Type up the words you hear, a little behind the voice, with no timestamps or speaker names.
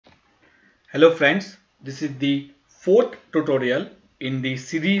Hello friends, this is the fourth tutorial in the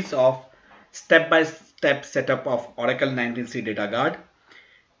series of step-by-step setup of Oracle 19c DataGuard.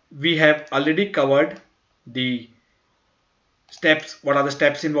 We have already covered the steps, what are the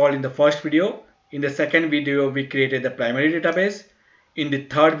steps involved in the first video. In the second video, we created the primary database. In the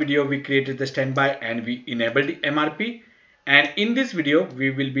third video, we created the standby and we enabled the MRP. And in this video,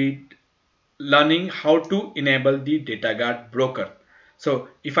 we will be learning how to enable the DataGuard broker. So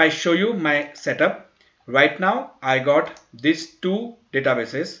if I show you my setup right now, I got these two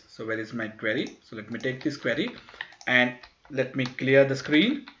databases. So where is my query? So let me take this query and let me clear the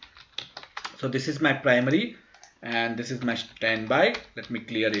screen. So this is my primary and this is my standby. Let me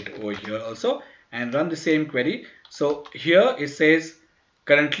clear it over here also and run the same query. So here it says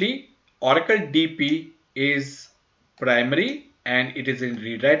currently Oracle DP is primary and it is in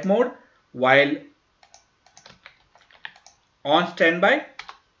read write mode, while on standby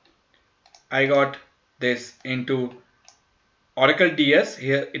I got this into Oracle DS.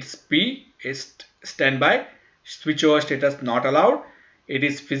 Here it's P is standby, switchover status not allowed. It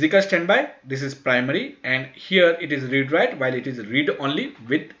is physical standby, this is primary, and here it is read write while it is read only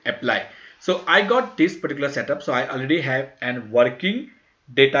with apply. So I got this particular setup. So I already have an working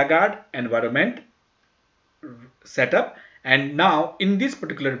DataGuard environment setup, and now in this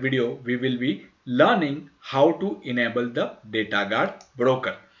particular video we will be learning how to enable the DataGuard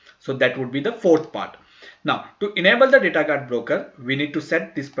broker. So that would be the fourth part. Now to enable the DataGuard broker, we need to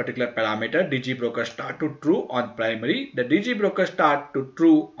set this particular parameter DG broker start to true on primary, the DG broker start to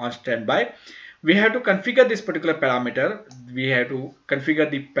true on standby. We have to configure this particular parameter. We have to configure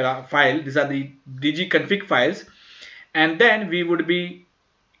the file. These are the DG config files, and then we would be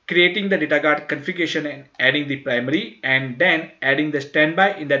creating the DataGuard configuration and adding the primary, and then adding the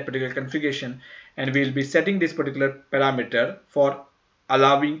standby in that particular configuration, and we will be setting this particular parameter for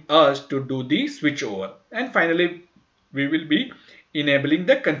allowing us to do the switchover, and finally we will be enabling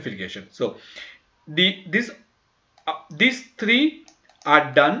the configuration. So these three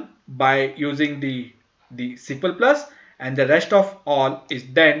are done by using the SQL Plus, and the rest of all is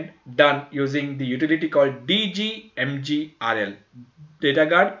then done using the utility called DGMGRL,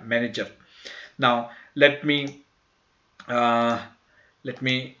 DataGuard Manager. Now let me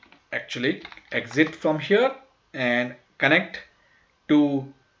actually exit from here and connect to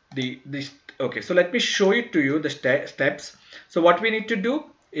this. Okay, so let me show it to you the steps. So what we need to do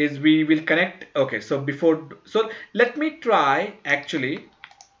is we will connect. Okay, so let me try actually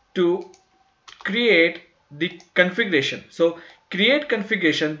to create the configuration. So create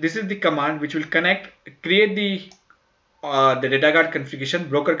configuration, this is the command which will create the DataGuard configuration,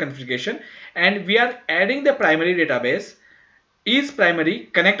 broker configuration, and we are adding the primary database is primary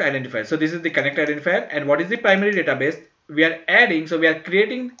connect identifier. So this is the connect identifier, and what is the primary database we are adding? So we are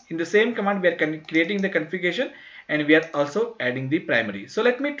creating in the same command, we are creating the configuration and we are also adding the primary. So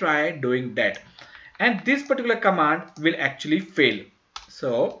let me try doing that, and this particular command will actually fail.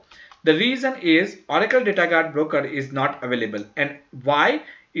 So the reason is Oracle DataGuard broker is not available, and why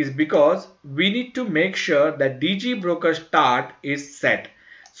is because we need to make sure that DG broker start is set.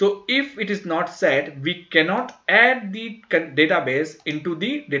 So if it is not set, we cannot add the database into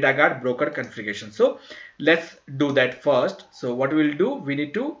the DataGuard broker configuration. So let's do that first. So what we will do, we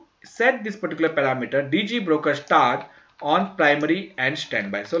need to set this particular parameter DG broker start on primary and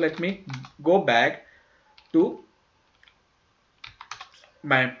standby. So let me go back to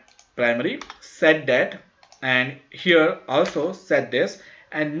my primary, set that, and here also set this,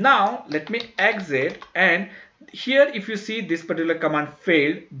 and now let me exit. And here if you see this particular command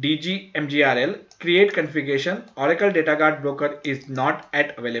failed, DGMGRL create configuration, Oracle DataGuard broker is not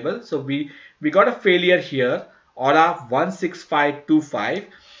at available. So we got a failure here, Aura 16525.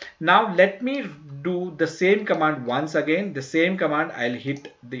 Now let me do the same command once again. The same command I'll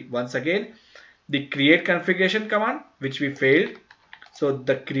hit once again the create configuration command, which we failed. So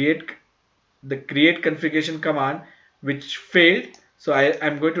the create configuration command which failed. So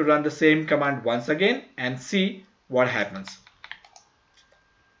I'm going to run the same command once again and see what happens.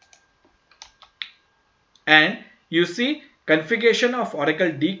 And you see configuration of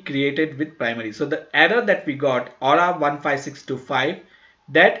Oracle D created with primary. So the error that we got, Aura 15625,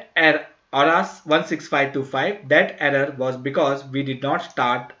 that error, Aura 16525, that error was because we did not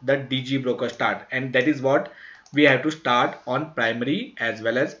start the DG broker start, and that is what we have to start on primary as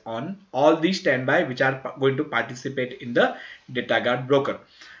well as on all the standby which are going to participate in the DataGuard broker.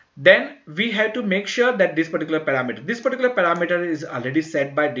 Then we have to make sure that this particular parameter is already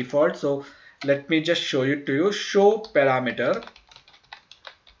set by default. So let me just show it to you. Show parameter.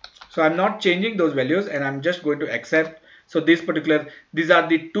 So I'm not changing those values and I'm just going to accept. So these are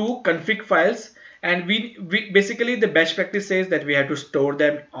the two config files, and we basically the best practice says that we have to store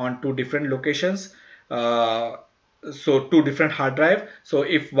them on two different locations. So two different hard drive. So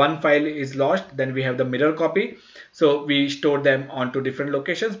if one file is lost, then we have the mirror copy. So we store them on two different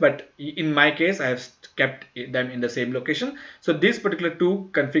locations, but in my case I have kept them in the same location. So these particular two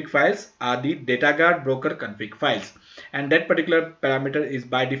config files are the DataGuard broker config files, and that particular parameter is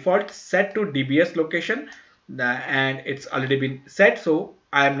by default set to DBS location, and it's already been set, so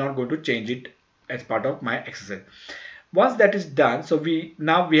I am not going to change it as part of my exercise. Once that is done, so we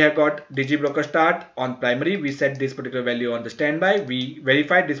have got DG broker start on primary. We set this particular value on the standby. We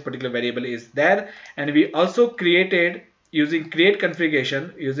verified this particular variable is there, and we also created using create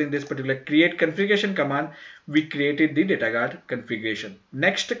configuration, using this particular create configuration command, we created the DataGuard configuration.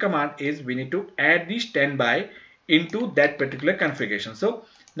 Next command is we need to add the standby into that particular configuration. So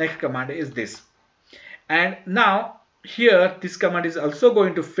next command is this, and now here this command is also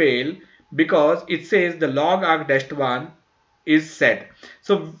going to fail because it says the log arg-1 is set.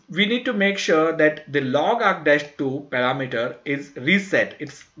 So we need to make sure that the log arg-2 parameter is reset.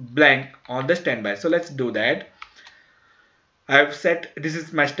 It's blank on the standby. So let's do that. I have set, this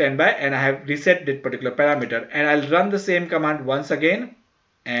is my standby, and I have reset that particular parameter, and I'll run the same command once again,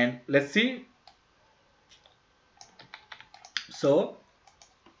 and let's see. So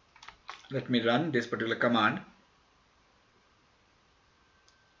let me run this particular command.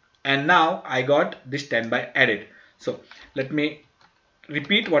 And now I got this standby added. So let me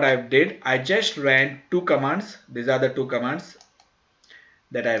repeat what I did. I just ran two commands. These are the two commands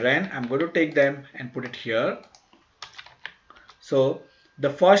that I ran. I'm going to take them and put it here. So the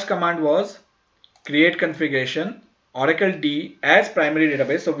first command was create configuration Oracle D as primary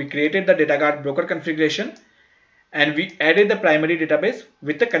database. So we created the DataGuard broker configuration, and we added the primary database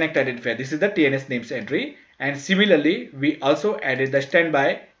with the connect identifier. This is the TNS names entry. And similarly, we also added the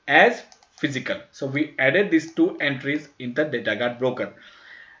standby as physical. So we added these two entries in the DataGuard broker.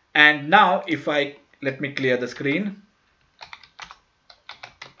 And now if let me clear the screen.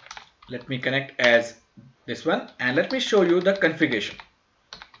 Let me connect as this one, and let me show you the configuration.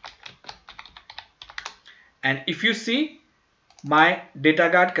 And if you see, my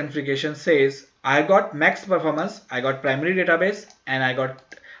DataGuard configuration says I got max performance, I got primary database, and I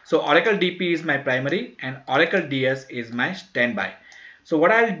got, so Oracle DP is my primary and Oracle DS is my standby. So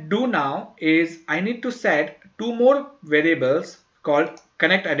what I'll do now is I need to set two more variables called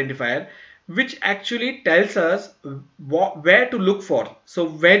connect identifier, which actually tells us where to look for. So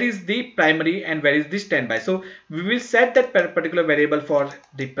where is the primary and where is the standby. So we will set that particular variable for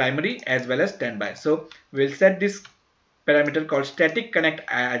the primary as well as standby. So we'll set this parameter called static connect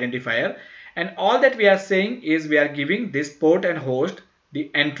identifier, and all that we are saying is we are giving this port and host, the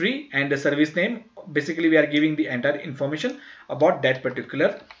entry and the service name. Basically we are giving the entire information about that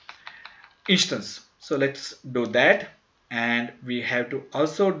particular instance. So let's do that, and we have to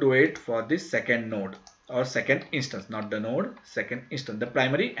also do it for this second node or second instance, not the node, second instance, the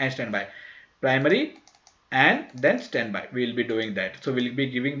primary and standby, primary and then standby. We will be doing that. So we'll be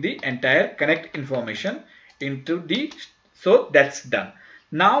giving the entire connect information into the, so that's done.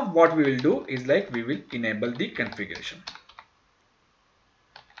 Now what we will do is like we will enable the configuration.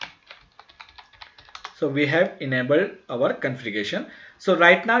 So we have enabled our configuration. So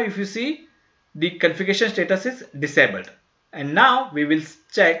right now if you see, the configuration status is disabled, and now we will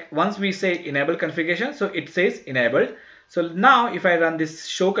check once we say enable configuration. So it says enabled. So now if I run this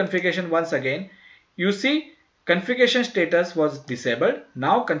show configuration once again, you see configuration status was disabled.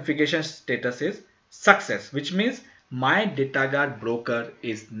 Now configuration status is success, which means my DataGuard broker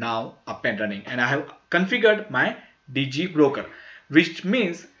is now up and running, and I have configured my DG broker, which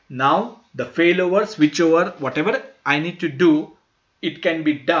means now the failover, switchover, whatever I need to do, it can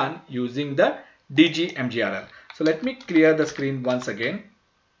be done using the DG MGRL. So let me clear the screen once again.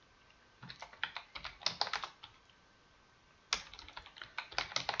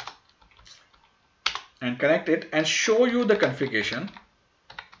 And connect it and show you the configuration.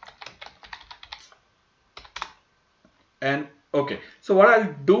 And okay, so what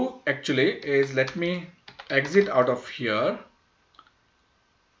I'll do actually is let me exit out of here.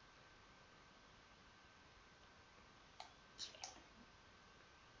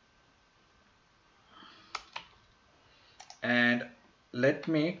 And let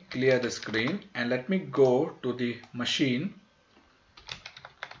me clear the screen and let me go to the machine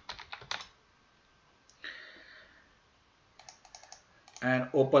and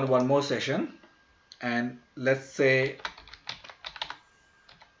open one more session, and let's say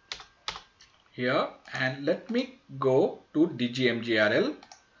here, and let me go to DGMGRL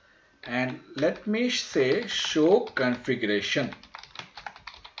and let me say show configuration.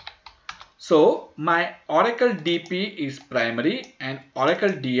 So my Oracle DP is primary and Oracle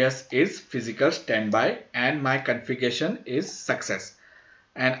DS is physical standby, and my configuration is success.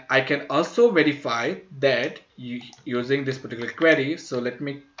 And I can also verify that using this particular query. So let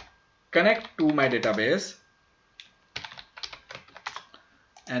me connect to my database,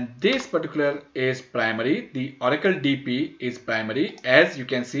 and this particular is primary. The Oracle DP is primary. As you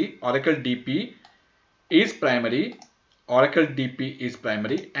can see, Oracle DP is primary, Oracle DP is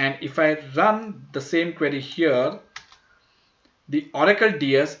primary, and if I run the same query here, the Oracle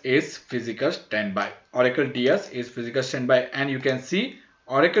DS is physical standby. Oracle DS is physical standby, and you can see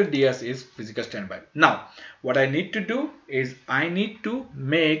Oracle DS is physical standby. Now what I need to do is I need to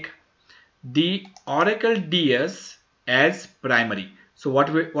make the Oracle DS as primary. So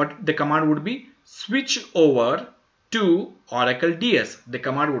what the command would be, switch over to Oracle DS. The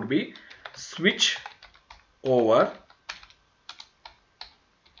command would be switch over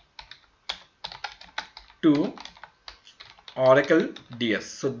to Oracle DS.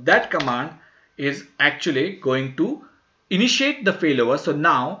 So that command is actually going to initiate the failover. So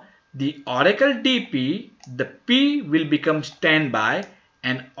now the Oracle DP, the P will become standby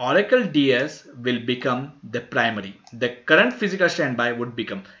and Oracle DS will become the primary. The current physical standby would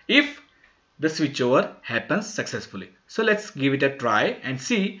become if the switchover happens successfully. So let's give it a try and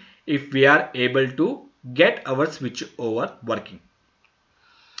see if we are able to get our switchover working.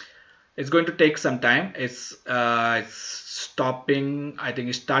 It's going to take some time. It's stopping, I think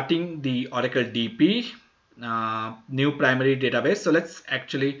it's starting the Oracle DP new primary database. So let's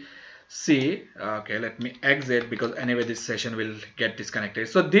actually see. Okay, let me exit because anyway this session will get disconnected.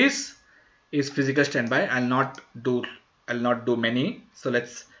 So this is physical standby. I'll not do many. So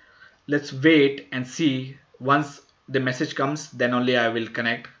let's wait and see. Once the message comes, then only I will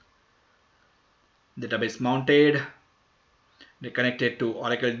connect. Database mounted. They connected to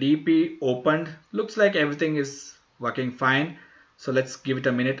Oracle DP, opened. Looks like everything is working fine. So let's give it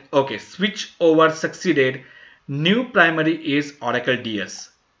a minute. Okay, switch over succeeded. New primary is Oracle DS.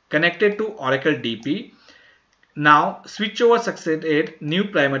 Connected to Oracle DP. Now switchover succeeded. New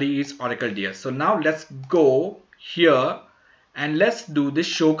primary is Oracle DS. So now let's go here and let's do the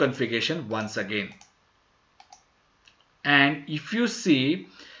show configuration once again. And if you see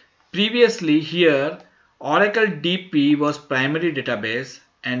previously here, Oracle DP was primary database,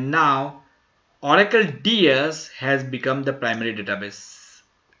 and now Oracle DS has become the primary database.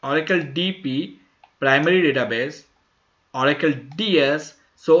 Oracle DP primary database, Oracle DS,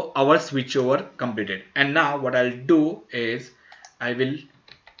 so our switchover completed. And now what I'll do is I will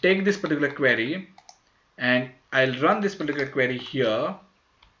take this particular query and I'll run this particular query here,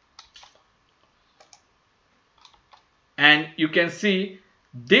 and you can see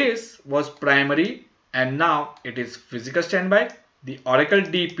this was primary and now it is physical standby. The Oracle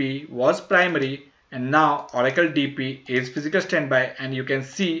DP was primary and now Oracle DP is physical standby, and you can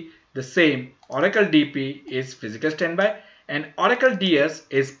see the same Oracle DP is physical standby and Oracle DS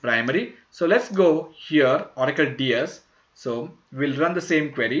is primary. So let's go here, Oracle DS. So we'll run the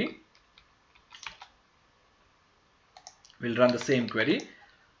same query. We'll run the same query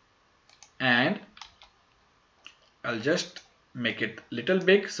and I'll just make it little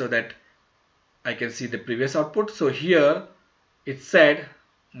big so that I can see the previous output. So here it said,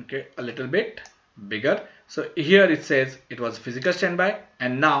 okay, a little bit bigger. So here it says it was physical standby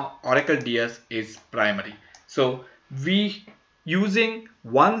and now Oracle DS is primary. So we using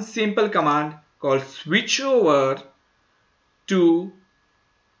one simple command called switch over to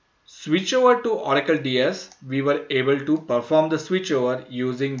Oracle DS, we were able to perform the switchover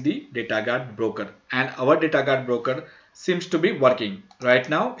using the DataGuard broker, and our DataGuard broker seems to be working. Right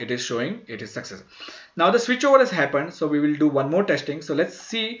now it is showing it is success. Now the switchover has happened, so we will do one more testing. So let's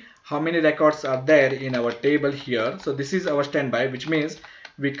see how many records are there in our table here. So this is our standby, which means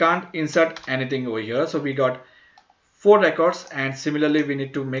we can't insert anything over here. So we got 4 records, and similarly we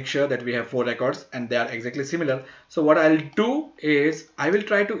need to make sure that we have 4 records and they are exactly similar. So what I'll do is I will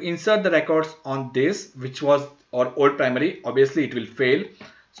try to insert the records on this, which was our old primary. Obviously it will fail.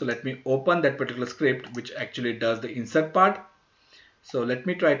 So let me open that particular script which actually does the insert part. So let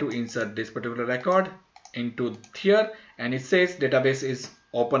me try to insert this particular record into here, and it says database is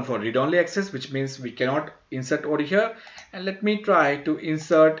open for read-only access, which means we cannot insert over here. And let me try to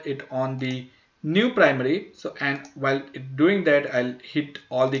insert it on the new primary. So, and while doing that, I'll hit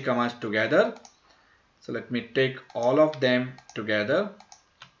all the commands together. So let me take all of them together,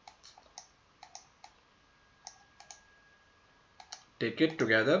 take it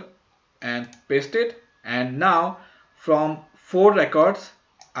together and paste it. And now from 4 records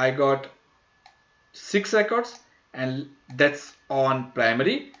I got 6 records and that's on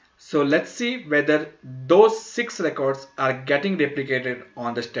primary. So let's see whether those 6 records are getting replicated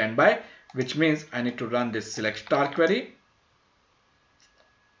on the standby, which means I need to run this select star query,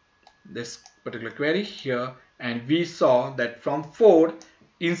 this particular query here, and we saw that from 4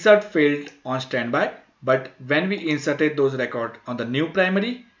 insert failed on standby, but when we inserted those records on the new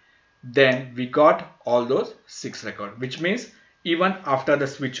primary, then we got all those 6 records, which means even after the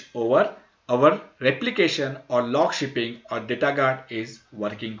switch over, our replication or log shipping or DataGuard is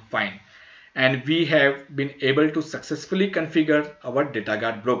working fine. And we have been able to successfully configure our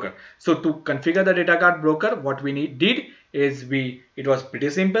DataGuard broker. So to configure the DataGuard broker, what we did is it was pretty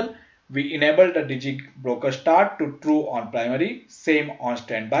simple. We enabled the digi broker start to true on primary, same on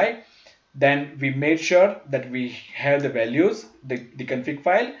standby. Then we made sure that we have the values, the config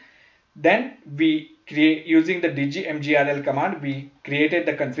file. Then we create, using the dgmgrl command, we created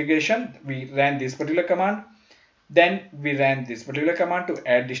the configuration. We ran this particular command. Then we ran this particular command to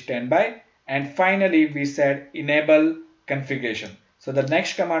add the standby. And finally, we said enable configuration. So the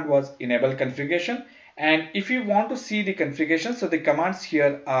next command was enable configuration. And if you want to see the configuration, so the commands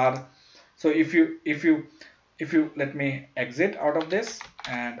here are, so if you let me exit out of this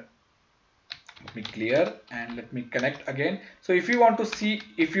and let me clear and let me connect again. So if you want to see,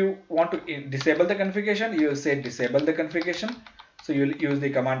 if you want to disable the configuration, you will say disable the configuration. So you'll use the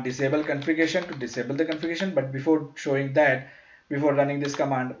command disable configuration to disable the configuration. But before showing that, before running this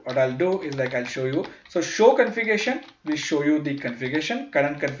command, what I'll do is like I'll show you. So show configuration will show you the configuration,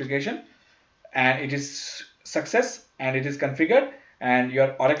 current configuration, and it is success and it is configured, and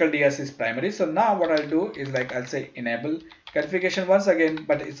your Oracle DS is primary. So now what I'll do is like I'll say enable configuration once again,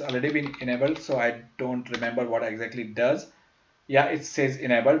 but it's already been enabled, so I don't remember what exactly it does. Yeah, it says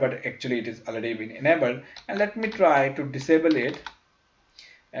enabled, but actually it is already been enabled. And let me try to disable it,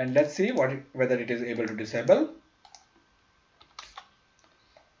 and let's see whether it is able to disable.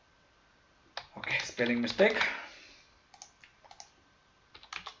 Okay, spelling mistake.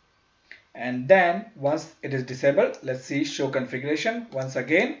 And then once it is disabled, let's see show configuration once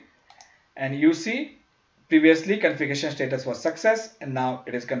again, and you see previously configuration status was success and now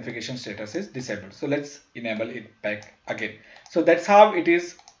it is configuration status is disabled. So let's enable it back again. So that's how it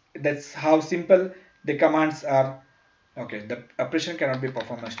is. That's how simple the commands are. Okay, the operation cannot be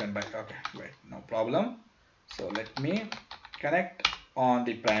performed on standby. Okay, wait, no problem. So let me connect on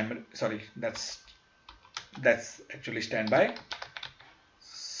the primary. Sorry, that's actually standby.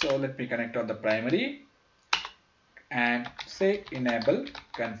 So let me connect on the primary and say enable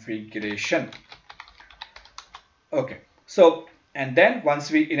configuration. Okay, so and then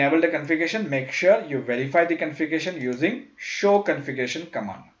once we enable the configuration, make sure you verify the configuration using show configuration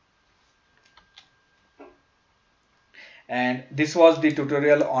command. And this was the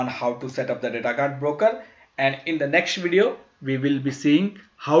tutorial on how to set up the DataGuard broker. And in the next video, we will be seeing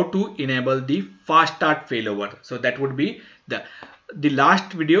how to enable the fast start failover. So that would be the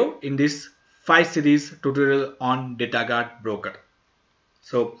last video in this 5 series tutorial on DataGuard broker.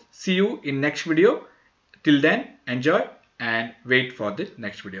 So see you in next video. Till then, enjoy and wait for the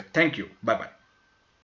next video. Thank you. Bye bye.